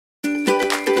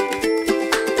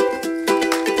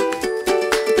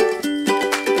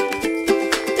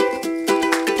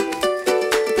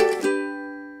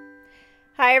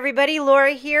everybody,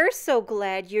 Laura here. So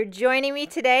glad you're joining me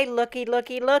today. Looky,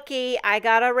 looky, looky. I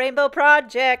got a rainbow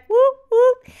project. Whoop,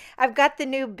 whoop. I've got the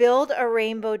new Build a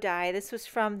Rainbow die. This was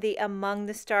from the Among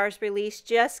the Stars release.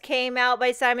 Just came out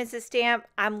by Simon Says Stamp.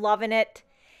 I'm loving it.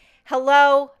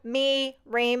 Hello, me,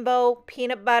 rainbow,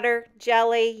 peanut butter,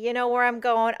 jelly. You know where I'm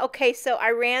going. Okay, so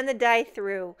I ran the die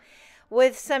through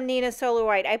with some Nina Solar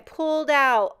White. I pulled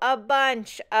out a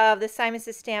bunch of the Simon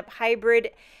Says Stamp hybrid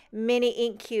mini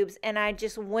ink cubes and I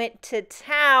just went to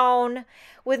town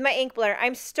with my ink blender.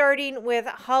 I'm starting with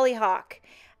Hollyhock.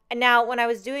 And now when I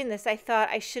was doing this, I thought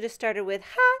I should have started with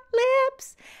Hot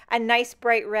Lips, a nice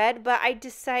bright red, but I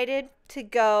decided to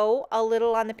go a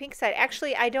little on the pink side.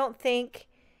 Actually, I don't think,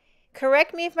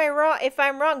 correct me if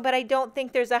I'm wrong, but I don't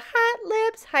think there's a Hot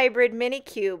Lips hybrid mini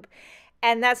cube.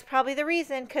 And that's probably the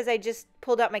reason, because I just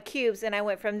pulled out my cubes and I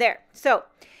went from there. So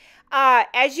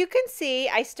as you can see,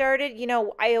 I started,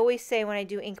 I always say when I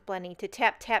do ink blending to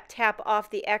tap, tap, tap off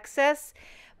the excess.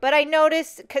 But I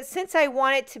noticed, because since I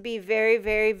want it to be very,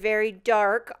 very, very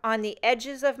dark on the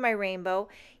edges of my rainbow,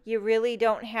 you really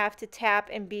don't have to tap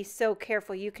and be so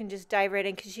careful. You can just dive right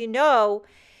in, because you're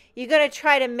going to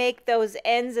try to make those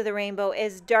ends of the rainbow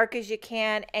as dark as you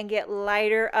can and get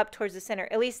lighter up towards the center.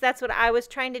 At least that's what I was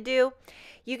trying to do.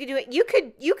 You could do it.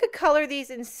 You could color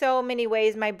these in so many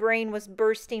ways. My brain was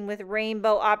bursting with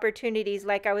rainbow opportunities.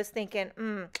 Like I was thinking,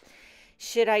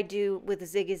 should I do with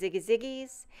Ziggy Ziggy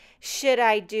Ziggies? Should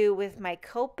I do with my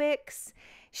Copics?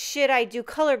 Should I do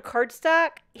colored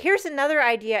cardstock? Here's another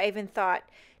idea I even thought.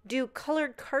 Do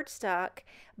colored cardstock,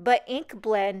 but ink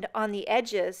blend on the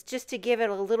edges just to give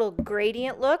it a little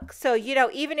gradient look. So,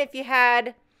 even if you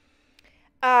had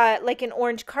like an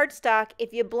orange cardstock,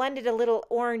 if you blended a little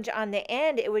orange on the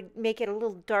end, it would make it a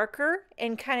little darker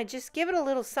and kind of just give it a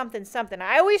little something, something.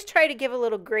 I always try to give a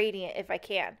little gradient if I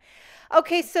can.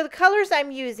 Okay, so the colors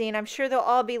I'm using, I'm sure they'll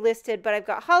all be listed, but I've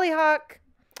got Hollyhock,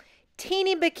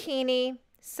 Teeny Bikini,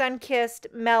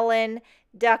 Sunkissed, Melon,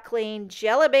 Duckling,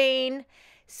 Jellybean,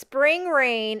 Spring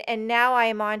Rain, and now I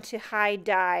am on to High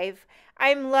Dive.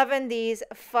 I'm loving these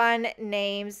fun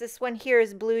names. This one here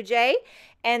is Blue Jay,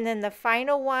 and then the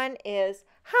final one is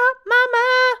Hot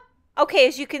Mama. Okay,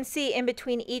 as you can see, in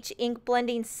between each ink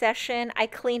blending session, I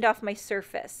cleaned off my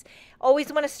surface.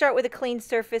 Always want to start with a clean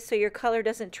surface so your color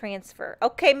doesn't transfer.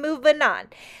 Okay, moving on.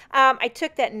 I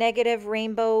took that negative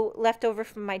rainbow left over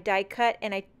from my die cut,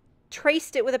 and I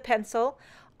traced it with a pencil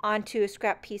onto a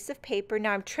scrap piece of paper.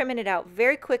 Now I'm trimming it out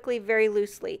very quickly, very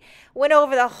loosely. Went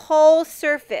over the whole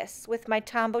surface with my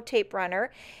Tombow tape runner.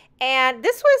 And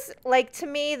this was, like, to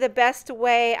me, the best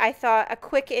way, I thought, a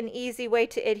quick and easy way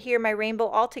to adhere my rainbow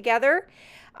all together.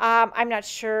 I'm not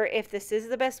sure if this is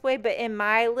the best way, but in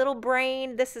my little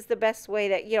brain, this is the best way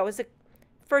that, it was the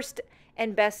first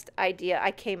and best idea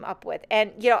I came up with.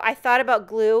 And, I thought about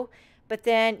glue, but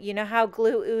then, you know how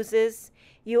glue oozes?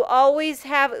 You always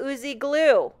have oozy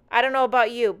glue. I don't know about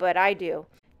you, but I do.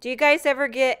 Do you guys ever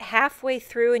get halfway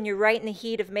through and you're right in the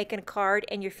heat of making a card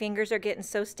and your fingers are getting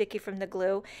so sticky from the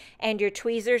glue and your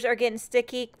tweezers are getting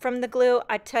sticky from the glue?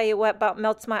 I tell you what, about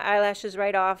melts my eyelashes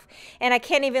right off. And I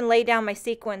can't even lay down my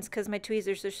sequins because my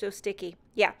tweezers are so sticky.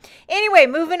 Yeah. Anyway,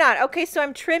 moving on. Okay, so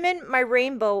I'm trimming my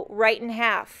rainbow right in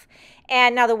half.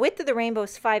 And now the width of the rainbow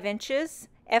is 5 inches.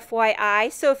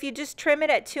 FYI. So if you just trim it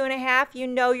at 2.5,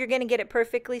 you're going to get it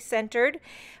perfectly centered,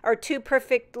 or 2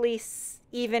 perfectly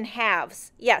even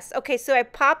halves. Yes. Okay, so I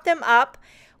popped them up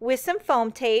with some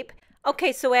foam tape.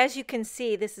 Okay, so as you can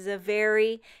see, this is a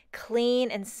very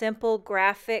clean and simple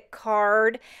graphic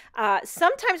card.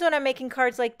 Sometimes when I'm making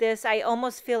cards like this, I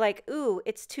almost feel like, ooh,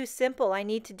 it's too simple. I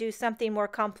need to do something more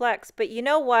complex. But you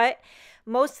know what?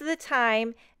 Most of the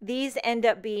time, these end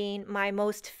up being my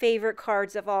most favorite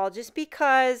cards of all, just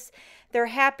because they're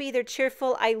happy, they're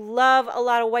cheerful. I love a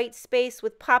lot of white space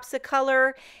with pops of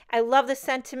color. I love the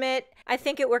sentiment. I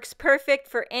think it works perfect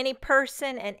for any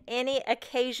person and any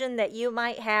occasion that you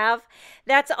might have.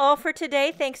 That's all for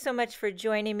today. Thanks so much for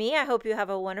joining me. I hope you have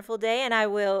a wonderful day, and I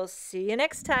will see you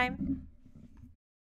next time.